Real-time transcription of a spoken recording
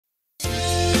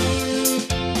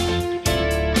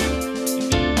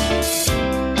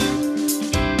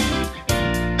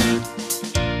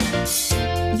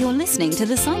listening to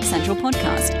the Psych Central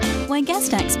podcast, where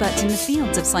guest experts in the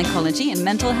fields of psychology and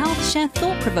mental health share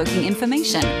thought-provoking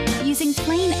information using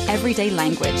plain, everyday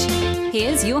language.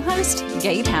 Here's your host,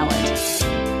 Gabe Howard.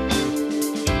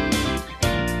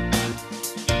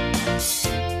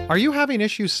 Are you having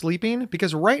issues sleeping?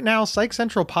 Because right now, Psych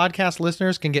Central podcast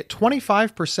listeners can get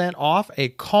 25% off a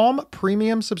Calm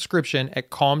premium subscription at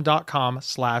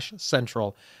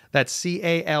calm.com/central. That's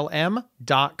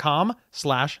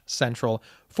CALM.com/central.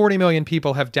 40 million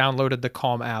people have downloaded the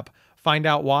Calm app. Find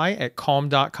out why at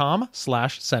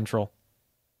calm.com/central.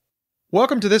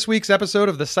 Welcome to this week's episode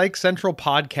of the Psych Central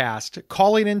podcast.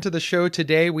 Calling into the show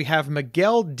today, we have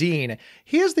Miguel Dean.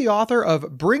 He is the author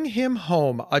of Bring Him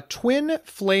Home, a twin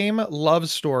flame love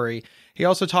story. He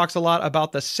also talks a lot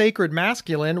about the sacred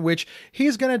masculine, which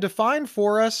he's going to define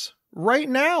for us right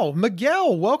now.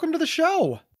 Miguel, welcome to the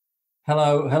show.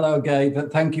 Hello, Gabe.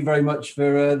 Thank you very much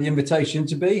for the invitation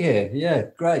to be here. Yeah,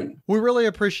 great. We really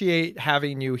appreciate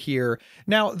having you here.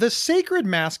 Now, the sacred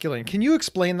masculine, can you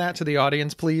explain that to the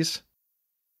audience, please?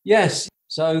 Yes.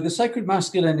 So the sacred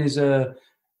masculine is a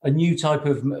new type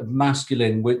of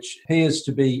masculine which appears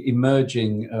to be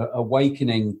emerging,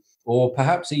 awakening, or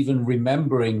perhaps even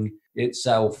remembering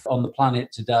itself on the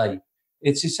planet today.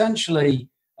 It's essentially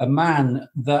a man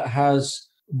that has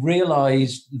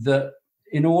realized that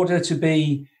in order to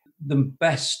be the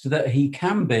best that he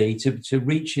can be, to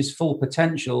reach his full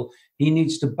potential, he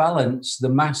needs to balance the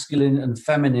masculine and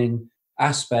feminine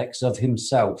aspects of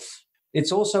himself.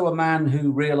 It's also a man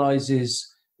who realizes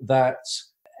that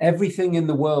everything in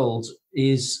the world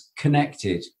is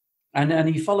connected. And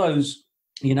he follows,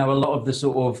 a lot of the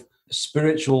sort of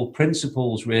spiritual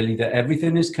principles, really, that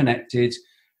everything is connected,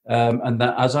 and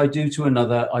that as I do to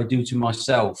another, I do to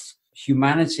myself.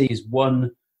 Humanity is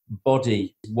one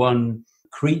body, one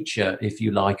creature, if you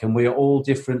like, and we are all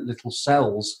different little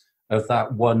cells of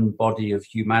that one body of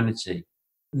humanity.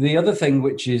 The other thing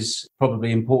which is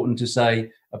probably important to say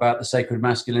about the sacred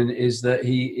masculine is that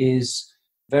he is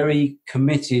very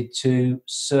committed to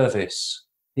service.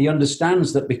 He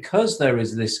understands that because there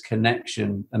is this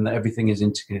connection and that everything is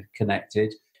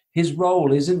interconnected, his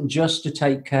role isn't just to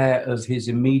take care of his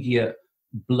immediate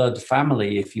blood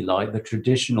family, if you like, the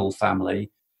traditional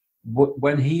family.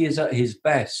 When he is at his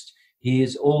best, he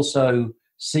is also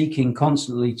seeking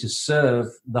constantly to serve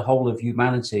the whole of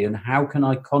humanity. And how can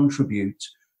I contribute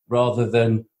rather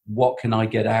than what can I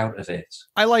get out of it?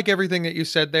 I like everything that you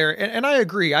said there. And I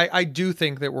agree. I do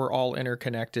think that we're all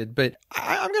interconnected, but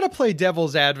I'm going to play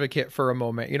devil's advocate for a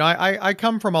moment. I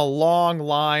come from a long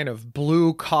line of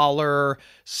blue collar,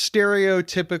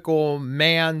 stereotypical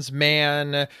man's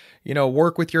man,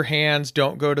 work with your hands,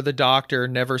 don't go to the doctor,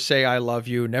 never say I love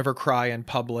you, never cry in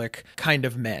public kind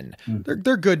of men.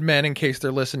 They're good men in case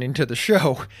they're listening to the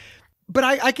show. But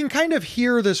I can kind of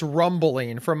hear this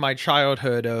rumbling from my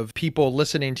childhood of people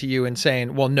listening to you and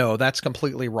saying, well, no, that's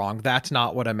completely wrong. That's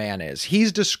not what a man is.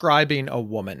 He's describing a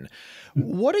woman.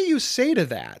 What do you say to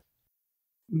that?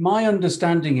 My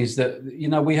understanding is that,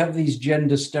 we have these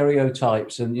gender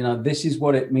stereotypes and, this is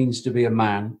what it means to be a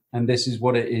man and this is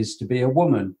what it is to be a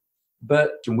woman.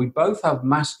 But we both have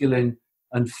masculine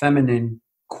and feminine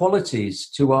qualities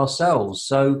to ourselves.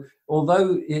 So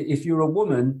although if you're a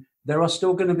woman, there are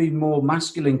still going to be more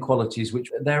masculine qualities, which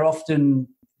they're often,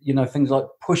 things like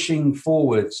pushing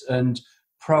forwards and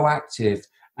proactive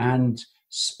and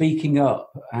speaking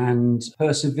up and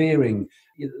persevering,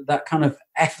 that kind of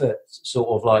effort sort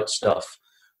of like stuff.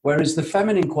 Whereas the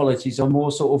feminine qualities are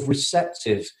more sort of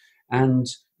receptive and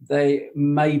they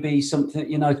may be something,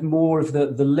 more of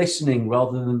the listening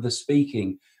rather than the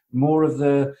speaking, more of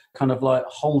the kind of like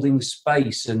holding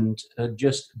space and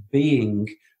just being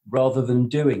rather than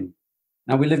doing.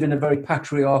 Now, we live in a very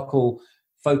patriarchal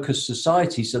focused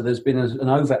society, so there's been an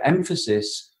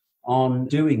overemphasis on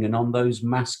doing and on those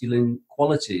masculine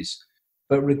qualities.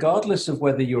 But regardless of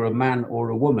whether you're a man or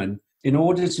a woman, in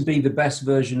order to be the best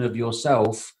version of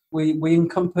yourself, we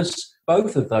encompass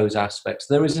both of those aspects.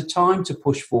 There is a time to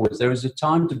push forwards. There is a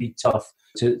time to be tough,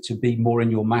 to be more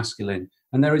in your masculine.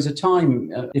 And there is a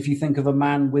time, if you think of a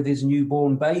man with his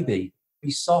newborn baby, be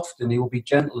soft and he will be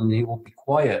gentle and he will be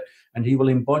quiet and he will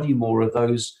embody more of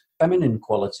those feminine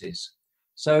qualities.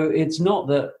 So it's not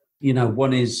that,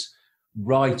 one is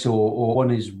right or one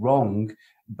is wrong,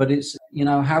 but it's,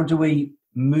 how do we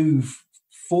move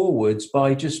forwards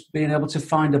by just being able to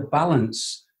find a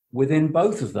balance within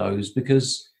both of those?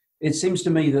 Because it seems to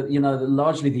me that, that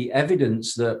largely the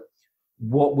evidence that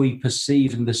what we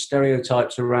perceive and the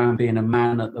stereotypes around being a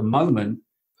man at the moment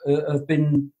have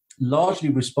been largely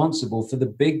responsible for the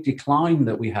big decline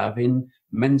that we have in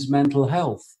men's mental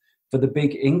health, for the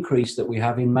big increase that we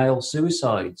have in male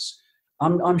suicides,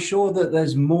 I'm sure that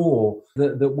there's more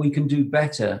that we can do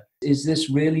better. Is this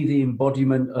really the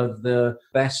embodiment of the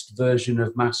best version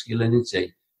of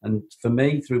masculinity? And for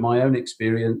me, through my own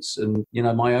experience and,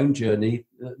 my own journey,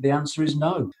 the answer is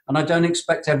no. And I don't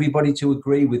expect everybody to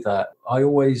agree with that. I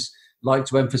always like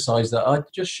to emphasize that I'm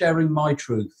just sharing my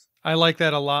truth. I like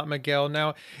that a lot, Miguel.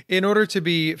 Now, in order to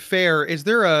be fair, is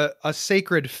there a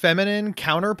sacred feminine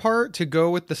counterpart to go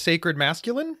with the sacred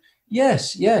masculine?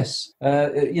 Yes.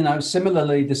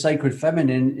 Similarly, the sacred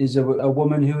feminine is a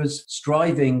woman who is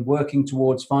striving, working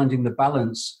towards finding the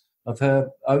balance of her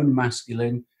own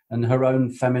masculine and her own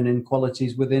feminine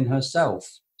qualities within herself.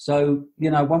 So,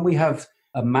 when we have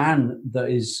a man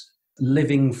that is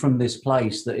living from this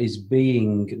place, that is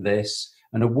being this,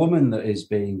 and a woman that is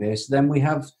being this, then we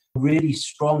have really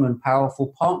strong and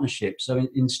powerful partnership. So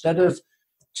instead of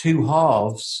two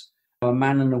halves, a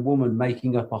man and a woman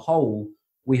making up a whole,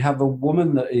 we have a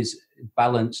woman that is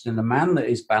balanced and a man that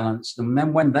is balanced. And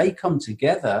then when they come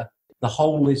together, the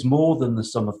whole is more than the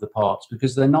sum of the parts,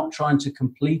 because they're not trying to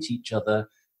complete each other.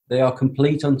 They are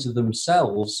complete unto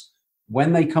themselves.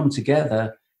 When they come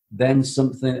together, then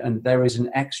and there is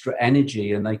an extra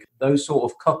energy, and those sort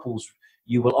of couples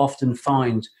you will often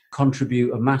find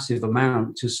contribute a massive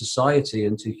amount to society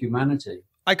and to humanity.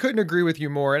 I couldn't agree with you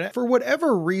more. And for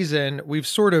whatever reason, we've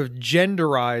sort of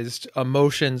genderized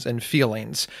emotions and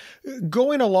feelings.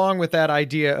 Going along with that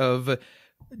idea of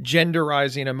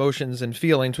genderizing emotions and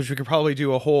feelings, which we could probably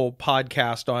do a whole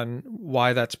podcast on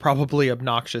why that's probably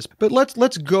obnoxious. But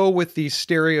let's go with these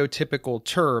stereotypical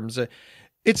terms.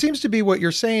 It seems to be what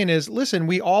you're saying is, listen,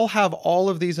 we all have all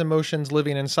of these emotions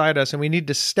living inside us, and we need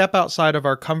to step outside of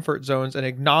our comfort zones and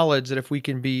acknowledge that if we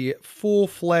can be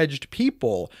full-fledged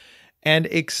people and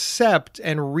accept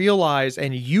and realize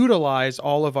and utilize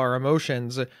all of our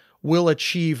emotions, we'll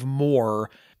achieve more.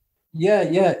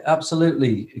 Yeah,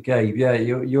 absolutely, Gabe. Yeah,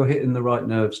 you're hitting the right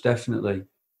nerves, definitely.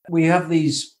 We have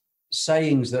these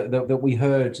sayings that we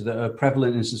heard that are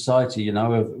prevalent in society,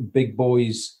 of big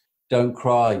boys don't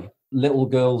cry, little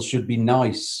girls should be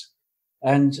nice.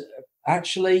 And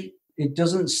actually, it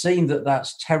doesn't seem that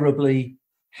that's terribly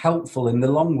helpful in the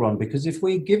long run, because if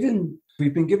we've been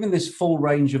given this full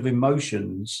range of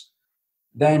emotions,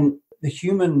 then the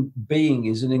human being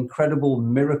is an incredible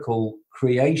miracle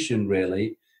creation,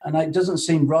 really. And it doesn't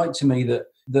seem right to me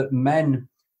that men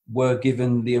were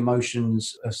given the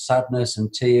emotions of sadness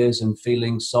and tears and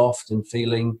feeling soft and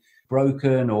feeling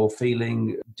broken or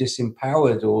feeling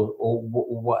disempowered or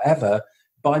whatever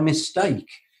by mistake.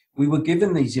 We were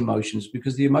given these emotions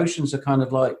because the emotions are kind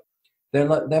of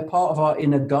they're part of our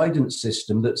inner guidance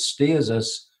system that steers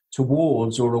us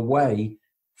towards or away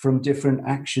from different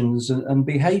actions and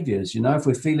behaviors. If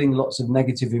we're feeling lots of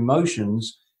negative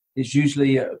emotions, it's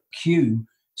usually a cue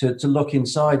to look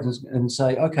inside and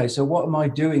say, okay, so what am I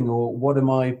doing, or what am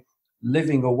I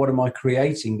living, or what am I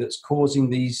creating that's causing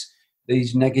these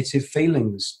negative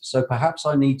feelings? So perhaps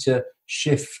I need to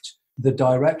shift the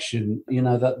direction,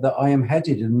 that I am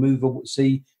headed, and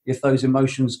see if those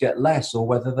emotions get less or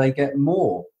whether they get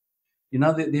more.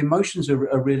 The emotions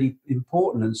are really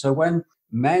important. And so when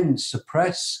men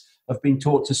have been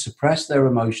taught to suppress their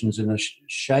emotions and are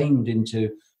shamed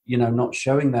into, not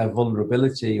showing their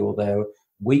vulnerability or their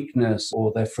weakness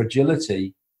or their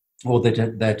fragility or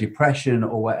their depression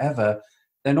or whatever,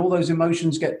 then all those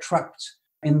emotions get trapped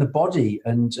in the body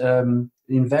and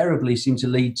invariably seem to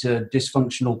lead to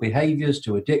dysfunctional behaviors,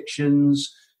 to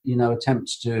addictions,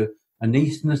 attempts to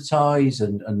anesthetize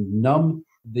and numb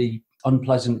the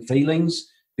unpleasant feelings,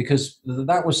 because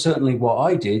that was certainly what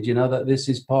I did, that this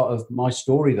is part of my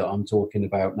story that I'm talking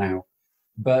about now.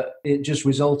 But it just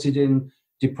resulted in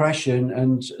depression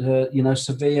and,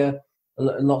 severe,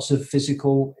 lots of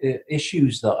physical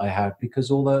issues that I had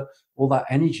because all that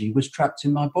energy was trapped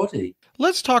in my body.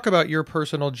 Let's talk about your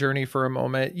personal journey for a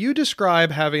moment. You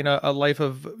describe having a life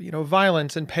of,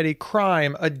 violence and petty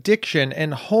crime, addiction,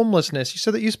 and homelessness. You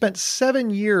said that you spent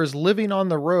 7 years living on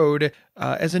the road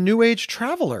as a New Age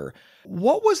traveler.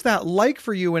 What was that like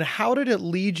for you, and how did it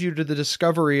lead you to the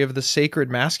discovery of the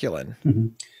sacred masculine? Mm-hmm.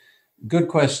 Good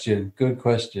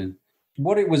question.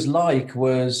 What it was like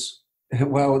was,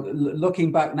 well,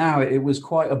 looking back now, it was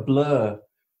quite a blur,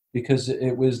 because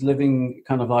it was living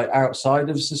kind of like outside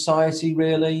of society,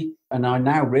 really. And I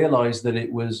now realize that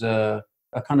it was a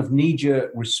kind of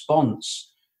knee-jerk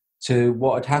response to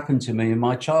what had happened to me in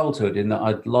my childhood, in that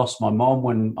I'd lost my mom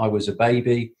when I was a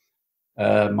baby.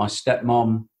 My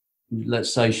stepmom,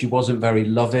 let's say, she wasn't very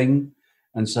loving.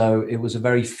 And so it was a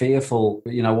very fearful,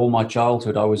 all my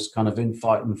childhood, I was kind of in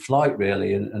fight and flight,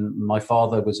 really. And my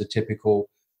father was a typical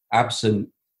absent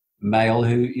male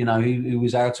who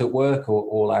was out at work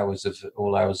all hours of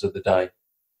the day.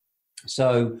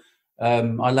 So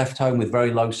I left home with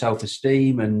very low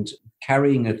self-esteem and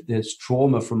carrying this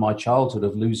trauma from my childhood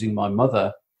of losing my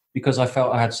mother, because I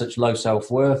felt I had such low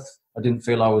self-worth. I didn't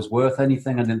feel I was worth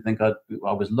anything. I didn't think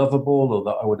I was lovable or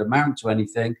that I would amount to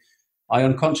anything. I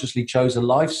unconsciously chose a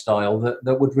lifestyle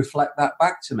that would reflect that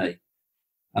back to me.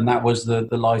 And that was the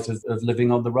life of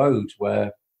living on the road,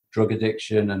 where drug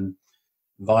addiction and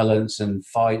violence and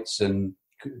fights and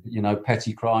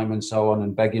petty crime and so on,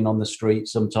 and begging on the street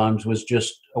sometimes was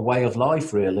just a way of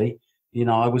life, really.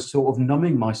 I was sort of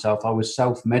numbing myself. I was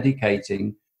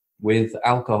self-medicating with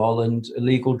alcohol and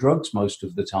illegal drugs most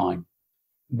of the time.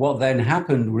 What then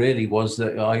happened really was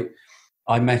that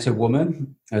I met a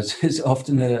woman, as is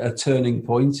often a turning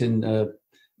point in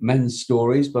men's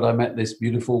stories, but I met this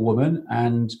beautiful woman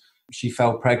and she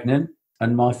fell pregnant,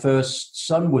 and my first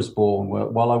son was born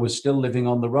while I was still living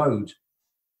on the road.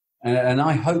 And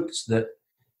I hoped that,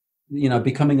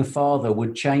 becoming a father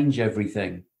would change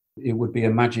everything. It would be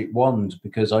a magic wand,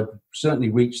 because I'd certainly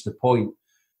reached the point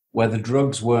where the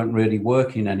drugs weren't really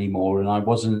working anymore,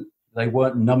 and they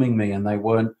weren't numbing me, and they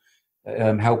weren't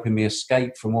helping me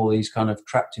escape from all these kind of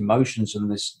trapped emotions and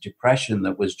this depression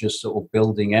that was just sort of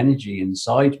building energy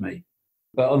inside me.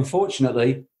 But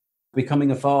unfortunately, becoming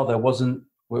a father wasn't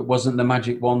the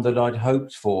magic wand that I'd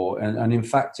hoped for. And in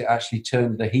fact, it actually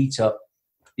turned the heat up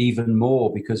even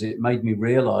more, because it made me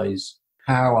realize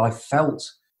how I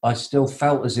felt. I still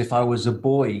felt as if I was a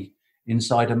boy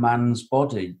inside a man's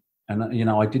body. And,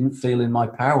 I didn't feel in my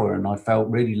power, and I felt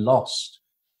really lost.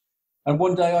 And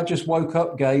one day I just woke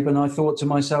up, Gabe, and I thought to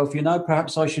myself,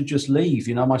 perhaps I should just leave.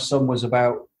 My son was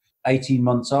about 18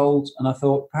 months old, and I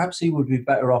thought perhaps he would be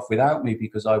better off without me,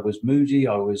 because I was moody,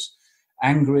 I was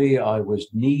angry, I was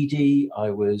needy, I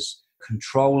was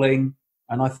controlling.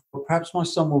 And I thought perhaps my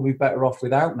son will be better off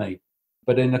without me.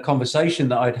 But in a conversation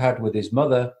that I'd had with his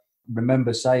mother, I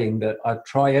remember saying that I'd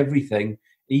try everything,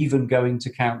 even going to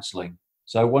counselling.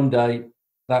 So one day,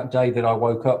 that day that I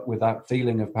woke up with that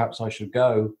feeling of perhaps I should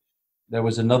go, there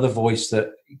was another voice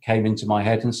that came into my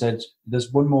head and said,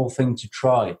 there's one more thing to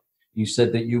try. You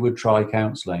said that you would try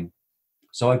counselling.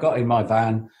 So I got in my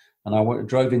van and I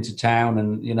drove into town,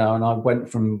 and I went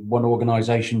from one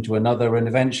organisation to another, and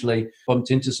eventually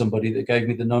bumped into somebody that gave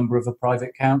me the number of a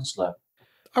private counsellor.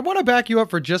 I want to back you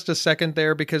up for just a second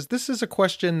there, because this is a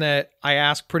question that I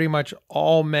ask pretty much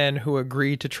all men who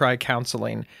agree to try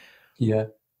counseling. Yeah.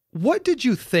 What did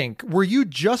you think? Were you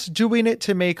just doing it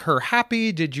to make her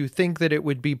happy? Did you think that it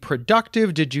would be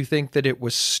productive? Did you think that it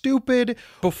was stupid?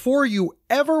 Before you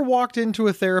ever walked into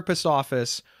a therapist's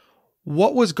office,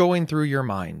 what was going through your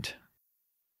mind?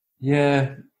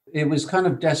 Yeah, it was kind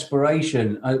of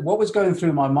desperation. What was going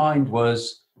through my mind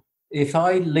was, if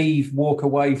I walk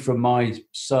away from my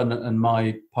son and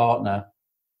my partner,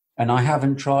 and I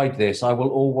haven't tried this, I will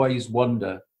always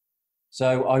wonder.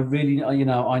 So I really,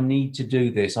 I need to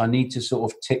do this. I need to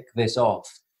sort of tick this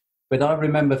off. But I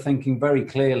remember thinking very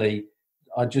clearly,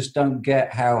 I just don't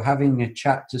get how having a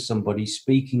chat to somebody,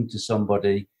 speaking to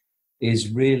somebody,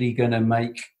 is really going to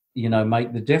make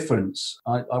the difference.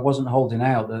 I wasn't holding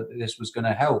out that this was going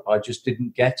to help. I just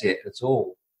didn't get it at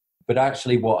all. But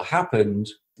actually what happened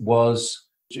was,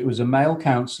 it was a male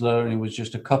counsellor, and it was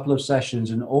just a couple of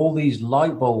sessions, and all these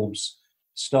light bulbs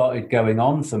started going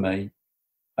on for me.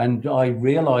 And I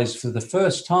realized for the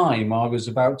first time, I was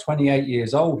about 28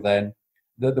 years old then,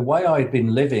 that the way I'd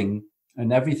been living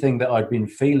and everything that I'd been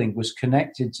feeling was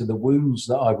connected to the wounds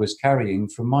that I was carrying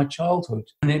from my childhood.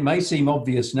 And it may seem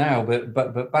obvious now, but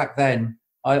back then,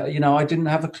 I didn't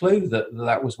have a clue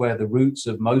that was where the roots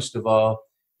of most of our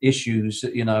issues,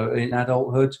 in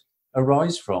adulthood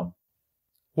arise from.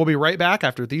 We'll be right back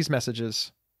after these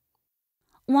messages.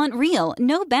 Want real,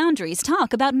 no boundaries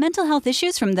talk about mental health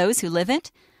issues from those who live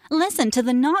it? Listen to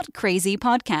the Not Crazy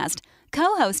podcast,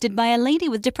 co-hosted by a lady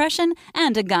with depression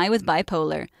and a guy with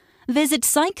bipolar. Visit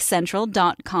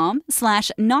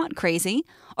psychcentral.com/notcrazy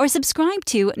or subscribe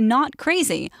to Not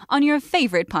Crazy on your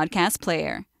favorite podcast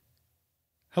player.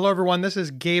 Hello, everyone. This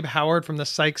is Gabe Howard from the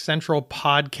Psych Central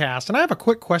podcast, and I have a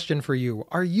quick question for you.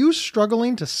 Are you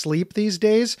struggling to sleep these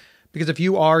days? Because if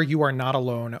you are not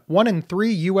alone. 1 in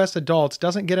 3 U.S. adults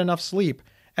doesn't get enough sleep.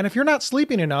 And if you're not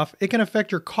sleeping enough, it can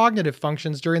affect your cognitive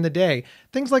functions during the day.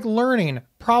 Things like learning,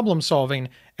 problem solving,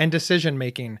 and decision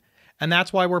making. And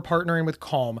that's why we're partnering with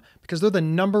Calm, because they're the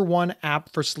 #1 app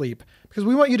for sleep. Because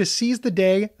we want you to seize the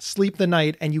day, sleep the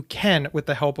night, and you can with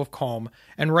the help of Calm.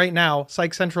 And right now,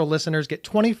 Psych Central listeners get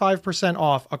 25%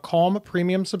 off a Calm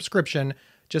premium subscription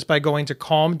just by going to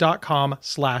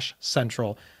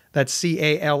calm.com/central. That's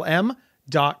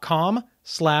CALM.com/central.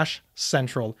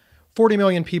 calm.com/central. 40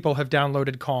 million people have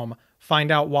downloaded Calm. Find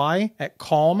out why at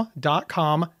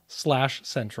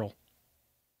calm.com/central.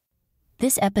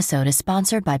 This episode is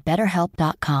sponsored by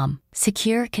BetterHelp.com.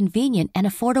 Secure, convenient, and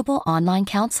affordable online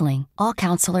counseling. All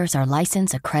counselors are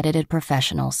licensed, accredited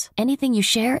professionals. Anything you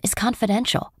share is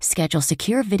confidential. Schedule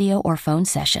secure video or phone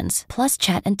sessions, plus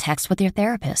chat and text with your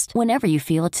therapist whenever you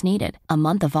feel it's needed. A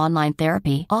month of online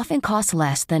therapy often costs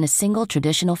less than a single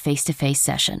traditional face-to-face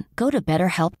session. Go to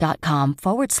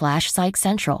BetterHelp.com/Psych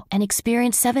Central and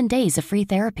experience 7 days of free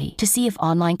therapy to see if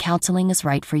online counseling is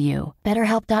right for you.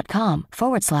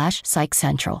 BetterHelp.com/Psych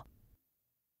Central.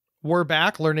 We're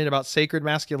back learning about sacred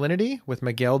masculinity with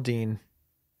Miguel Dean.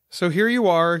 So here you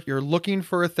are, you're looking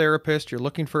for a therapist, you're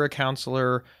looking for a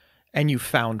counselor, and you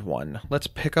found one. Let's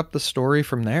pick up the story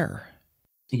from there.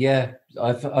 Yeah,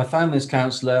 I found this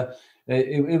counselor.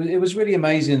 It was really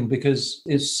amazing because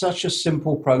it's such a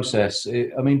simple process.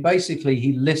 Basically,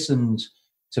 he listened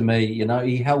to me,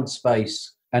 he held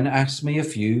space and asked me a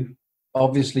few,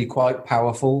 obviously quite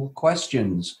powerful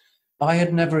questions. I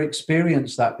had never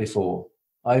experienced that before.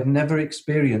 I've never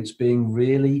experienced being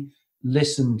really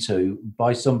listened to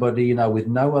by somebody, with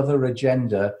no other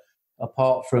agenda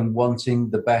apart from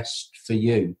wanting the best for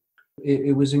you.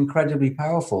 It was incredibly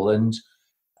powerful. And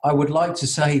I would like to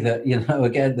say that,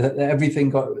 again, that everything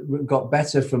got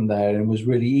better from there and was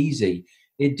really easy.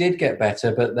 It did get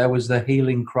better, but there was the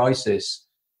healing crisis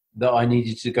that I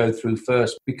needed to go through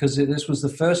first, because this was the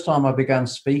first time I began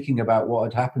speaking about what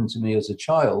had happened to me as a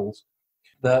child,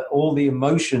 that all the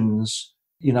emotions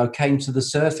came to the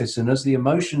surface. And as the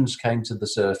emotions came to the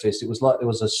surface, it was like there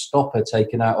was a stopper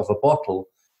taken out of a bottle,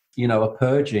 a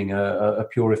purging, a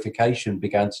purification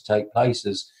began to take place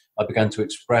as I began to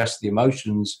express the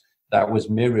emotions that was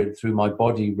mirrored through my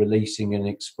body, releasing and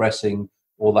expressing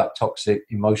all that toxic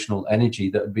emotional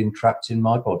energy that had been trapped in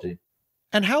my body.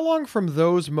 And how long from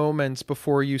those moments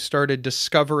before you started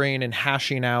discovering and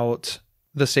hashing out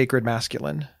the sacred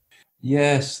masculine?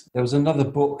 Yes, there was another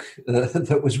book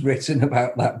that was written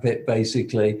about that bit,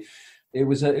 basically. It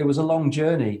was a long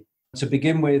journey. To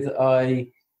begin with,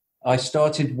 I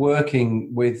started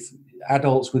working with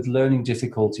adults with learning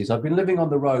difficulties. I've been living on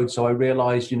the road, so I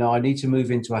realized, I need to move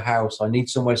into a house. I need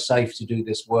somewhere safe to do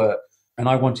this work. And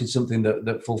I wanted something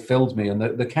that fulfilled me. And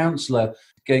the counselor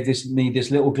gave me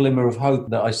this little glimmer of hope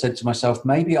that I said to myself,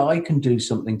 maybe I can do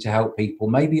something to help people.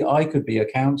 Maybe I could be a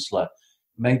counselor.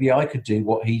 Maybe I could do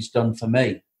what he's done for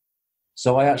me.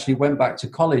 So I actually went back to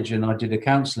college and I did a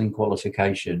counseling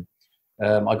qualification.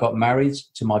 I got married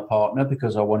to my partner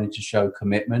because I wanted to show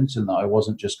commitment and that I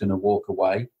wasn't just going to walk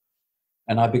away.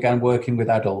 And I began working with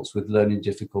adults with learning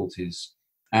difficulties.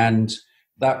 And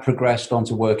that progressed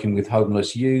onto working with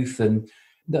homeless youth. And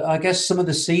I guess some of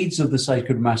the seeds of the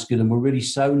sacred masculine were really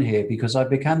sown here because I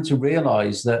began to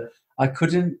realize that I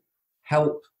couldn't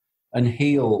help and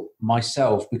heal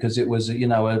myself because it was,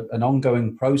 an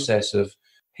ongoing process of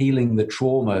healing the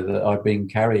trauma that I've been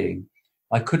carrying.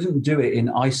 I couldn't do it in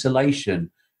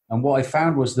isolation. And what I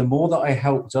found was the more that I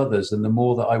helped others and the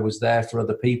more that I was there for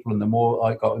other people and the more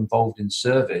I got involved in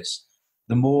service,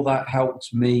 the more that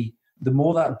helped me, the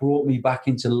more that brought me back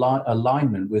into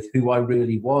alignment with who I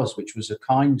really was, which was a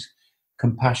kind,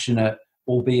 compassionate,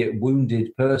 albeit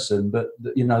wounded person, but,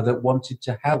 that wanted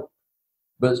to help,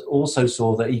 but also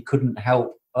saw that he couldn't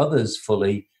help others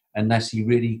fully unless he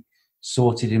really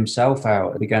sorted himself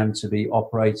out and began to be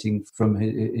operating from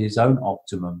his own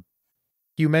optimum.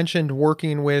 You mentioned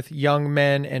working with young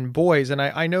men and boys, and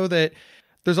I know that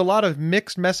there's a lot of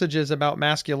mixed messages about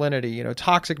masculinity,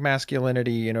 toxic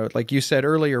masculinity, like you said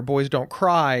earlier, boys don't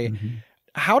cry. Mm-hmm.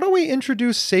 How do we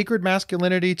introduce sacred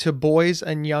masculinity to boys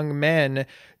and young men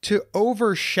to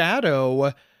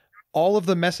overshadow all of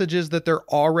the messages that they're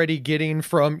already getting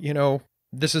from,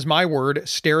 this is my word,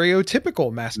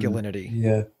 stereotypical masculinity?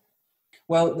 Yeah.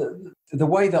 Well, the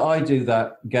way that I do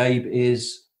that, Gabe,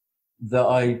 is that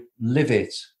I live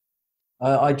it.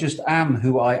 I just am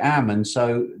who I am. And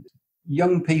so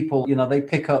young people, they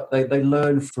pick up, they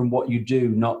learn from what you do,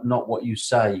 not what you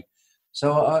say.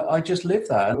 So I just live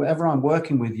that. Whenever I'm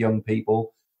working with young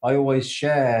people, I always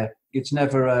share. It's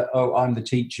never I'm the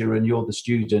teacher and you're the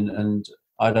student and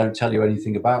I don't tell you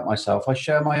anything about myself. I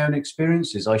share my own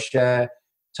experiences. I share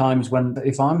times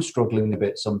if I'm struggling a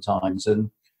bit sometimes.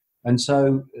 And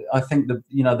so I think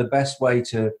the best way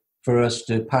for us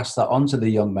to pass that on to the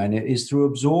young men is through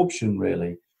absorption,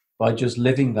 really, by just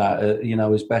living that,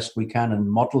 as best we can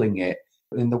and modeling it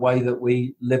in the way that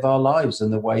we live our lives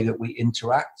and the way that we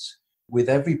interact with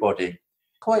everybody.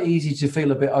 Quite easy to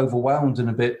feel a bit overwhelmed and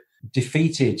a bit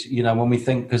defeated, when we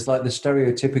think, because like the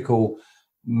stereotypical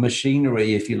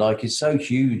machinery, if you like, is so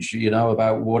huge,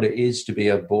 about what it is to be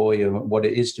a boy and what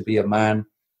it is to be a man.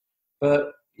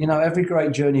 But, every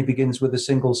great journey begins with a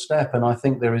single step. And I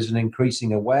think there is an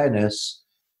increasing awareness,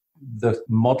 the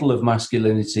model of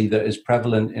masculinity that is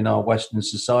prevalent in our Western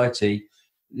society,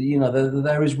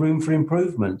 there is room for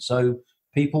improvement. So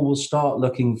people will start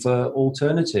looking for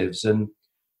alternatives. And,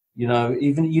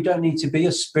 even you don't need to be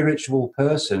a spiritual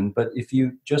person, but if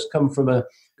you just come from a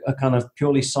kind of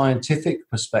purely scientific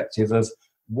perspective of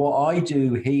what I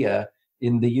do here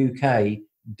in the UK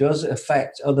does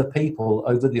affect other people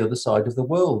over the other side of the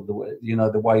world.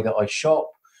 The way that I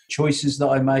shop, choices that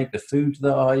I make, the food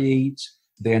that I eat,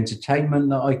 the entertainment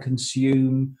that I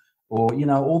consume, or,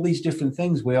 all these different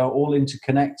things. We are all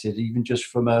interconnected, even just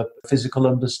from a physical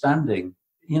understanding.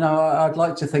 I'd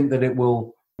like to think that it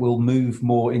will move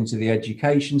more into the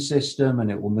education system, and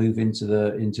it will move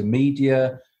into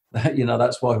media.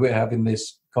 That's why we're having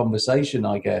this conversation,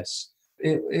 I guess.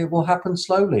 It will happen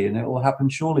slowly, and it will happen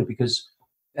surely, because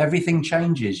everything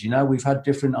changes. We've had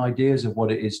different ideas of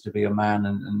what it is to be a man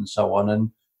and so on.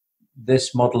 And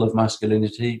this model of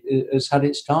masculinity has had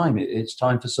its time. It's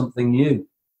time for something new.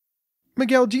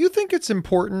 Miguel, do you think it's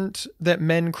important that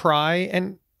men cry?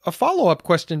 And a follow-up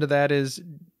question to that is,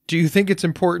 do you think it's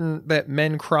important that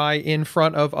men cry in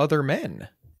front of other men?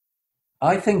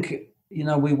 I think,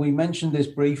 we mentioned this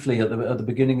briefly at the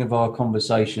beginning of our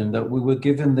conversation, that we were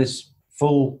given this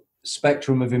full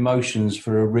spectrum of emotions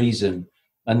for a reason.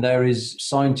 And there is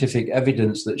scientific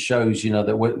evidence that shows,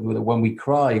 that when we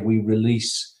cry, we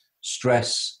release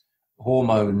stress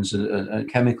hormones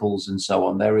and chemicals and so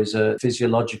on. There is a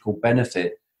physiological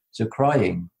benefit to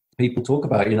crying. People talk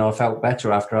about, I felt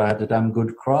better after I had a damn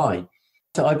good cry.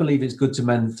 So I believe it's good for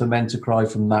men to cry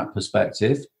from that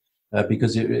perspective,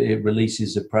 because it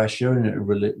releases the pressure and it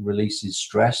releases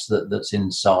stress that's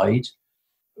inside.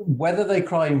 Whether they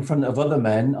cry in front of other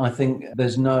men, I think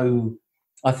that's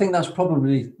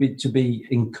probably to be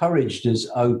encouraged as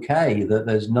okay, that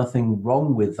there's nothing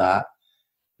wrong with that,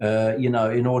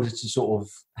 in order to sort of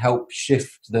help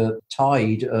shift the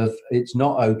tide of it's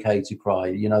not okay to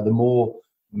cry. The more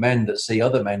men that see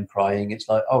other men crying, it's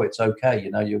like, oh, it's okay.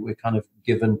 We're kind of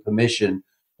given permission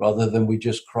rather than we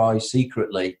just cry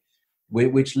secretly,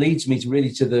 which leads me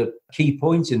to the key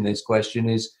point in this question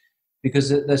is because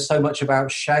there's so much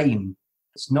about shame.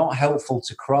 It's not helpful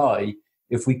to cry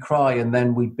if we cry and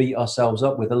then we beat ourselves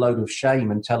up with a load of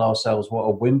shame and tell ourselves what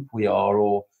a wimp we are,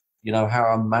 or,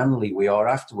 how unmanly we are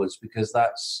afterwards, because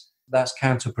that's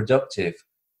counterproductive.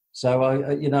 So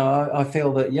I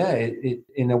feel that, it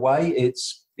in a way,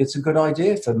 it's a good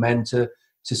idea for men to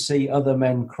see other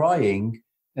men crying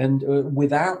and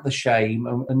without the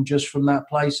shame and just from that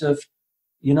place of,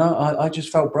 I just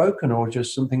felt broken, or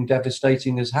just something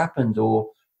devastating has happened, or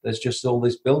there's just all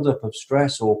this buildup of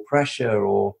stress or pressure,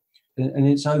 and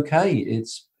it's okay.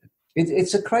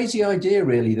 It's a crazy idea,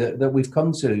 really, that we've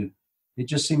come to. It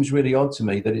just seems really odd to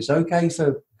me that it's okay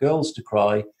for girls to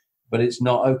cry, but it's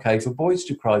not okay for boys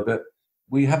to cry. But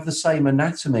we have the same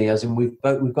anatomy, as in we've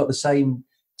got the same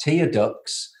tear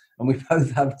ducts, and we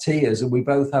both have tears, and we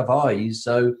both have eyes.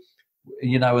 So,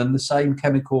 and the same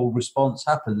chemical response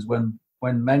happens when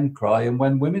men cry and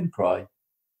when women cry.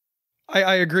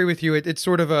 I agree with you. It's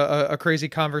sort of a crazy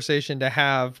conversation to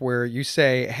have where you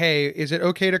say, hey, is it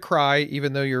okay to cry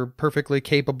even though you're perfectly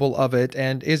capable of it?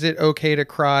 And is it okay to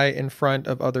cry in front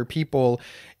of other people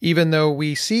even though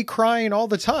we see crying all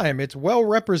the time? It's well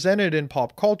represented in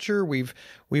pop culture. We've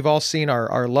all seen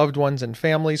our loved ones and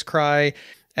families cry.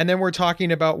 And then we're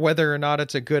talking about whether or not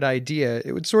it's a good idea.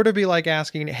 It would sort of be like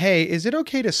asking, hey, is it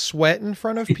okay to sweat in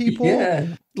front of people?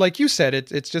 Yeah. Like you said,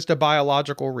 it's just a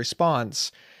biological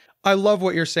response. I love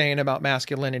what you're saying about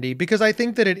masculinity because I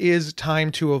think that it is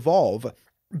time to evolve.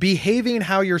 Behaving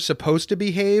how you're supposed to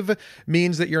behave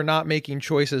means that you're not making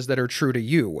choices that are true to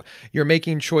you. You're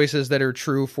making choices that are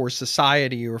true for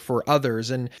society or for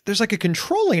others. And there's like a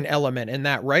controlling element in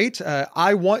that, right?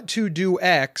 I want to do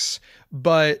X,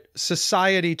 but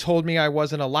society told me I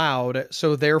wasn't allowed,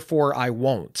 so therefore I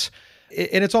won't.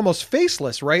 And it's almost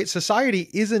faceless, right? Society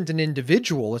isn't an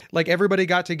individual. Like everybody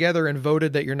got together and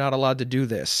voted that you're not allowed to do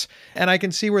this. And I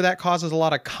can see where that causes a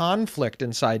lot of conflict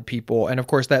inside people. And of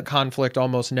course, that conflict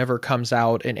almost never comes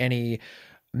out in any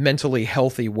mentally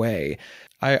healthy way.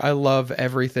 I love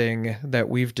everything that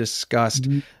we've discussed.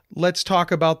 Mm-hmm. Let's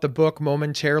talk about the book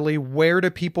momentarily. Where do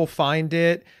people find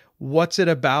it? What's it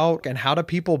about? And how do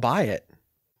people buy it?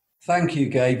 Thank you,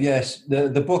 Gabe. Yes,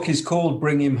 the book is called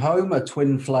Bring Him Home, a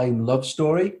Twin Flame Love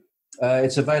Story.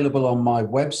 It's available on my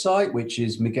website, which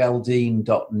is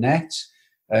migueldean.net.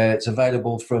 It's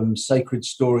available from Sacred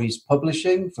Stories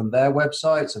Publishing, from their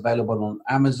website. It's available on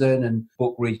Amazon and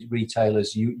book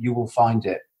retailers. You will find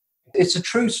it. It's a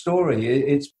true story.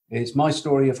 It's my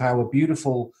story of how a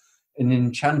beautiful and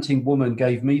enchanting woman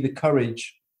gave me the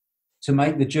courage to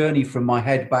make the journey from my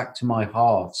head back to my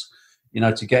heart,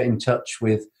 to get in touch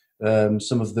with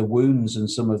some of the wounds and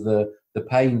some of the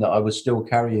pain that I was still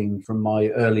carrying from my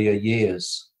earlier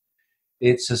years.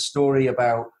 It's a story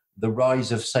about the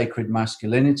rise of sacred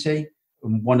masculinity.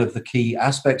 And one of the key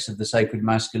aspects of the sacred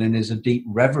masculine is a deep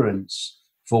reverence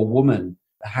for woman,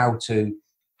 how to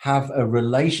have a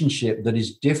relationship that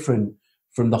is different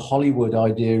from the Hollywood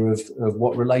idea of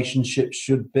what relationships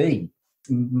should be.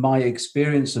 My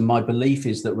experience and my belief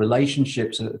is that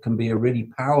relationships can be a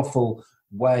really powerful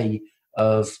way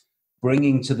of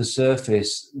bringing to the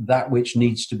surface that which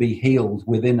needs to be healed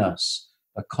within us.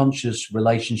 A conscious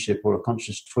relationship or a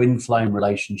conscious twin flame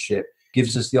relationship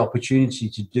gives us the opportunity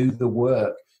to do the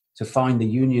work to find the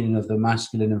union of the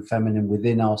masculine and feminine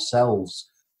within ourselves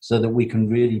so that we can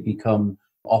really become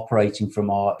operating from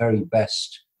our very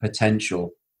best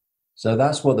potential. So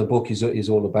that's what the book is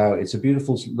all about. It's a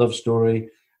beautiful love story,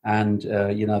 and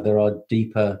there are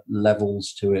deeper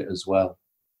levels to it as well.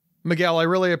 Miguel, I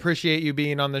really appreciate you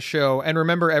being on the show. And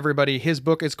remember, everybody, his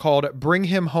book is called Bring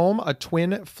Him Home, a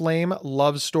Twin Flame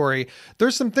Love Story.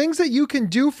 There's some things that you can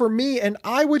do for me, and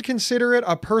I would consider it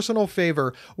a personal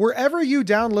favor. Wherever you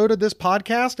downloaded this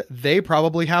podcast, they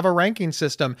probably have a ranking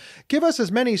system. Give us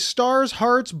as many stars,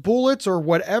 hearts, bullets, or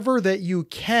whatever that you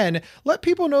can. Let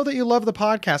people know that you love the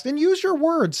podcast, and use your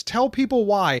words. Tell people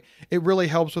why. It really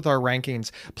helps with our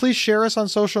rankings. Please share us on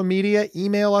social media,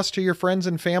 email us to your friends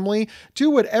and family.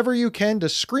 Do whatever you can to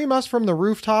scream us from the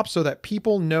rooftop so that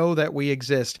people know that we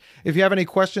exist. If you have any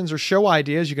questions or show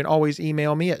ideas, you can always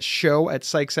email me at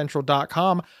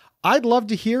show@psychcentral.com. I'd love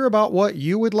to hear about what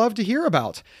you would love to hear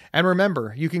about. And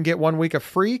remember, you can get 1 week of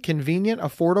free, convenient,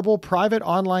 affordable, private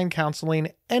online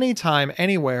counseling anytime,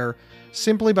 anywhere,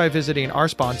 simply by visiting our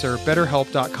sponsor,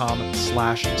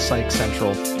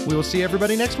 betterhelp.com/psychcentral. We will see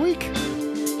everybody next week.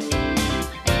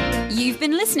 You've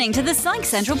been listening to the Psych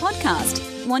Central podcast.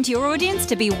 Want your audience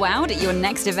to be wowed at your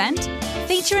next event?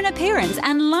 Feature an appearance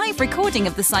and live recording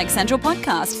of the Psych Central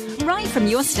podcast right from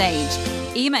your stage.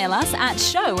 Email us at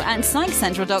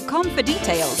show@psychcentral.com for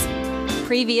details.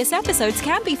 Previous episodes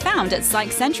can be found at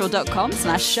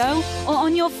psychcentral.com/show or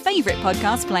on your favorite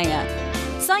podcast player.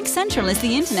 Psych Central is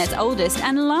the internet's oldest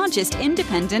and largest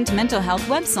independent mental health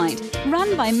website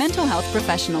run by mental health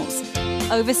professionals.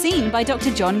 Overseen by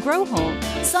Dr. John Grohall,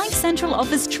 Psych Central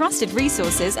offers trusted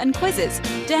resources and quizzes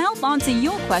to help answer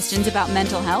your questions about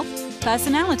mental health,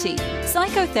 personality,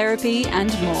 psychotherapy,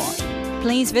 and more.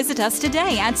 Please visit us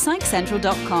today at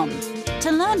psychcentral.com.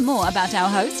 To learn more about our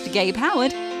host, Gabe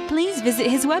Howard, please visit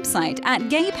his website at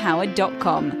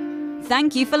gabehoward.com.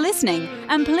 Thank you for listening,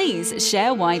 and please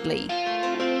share widely.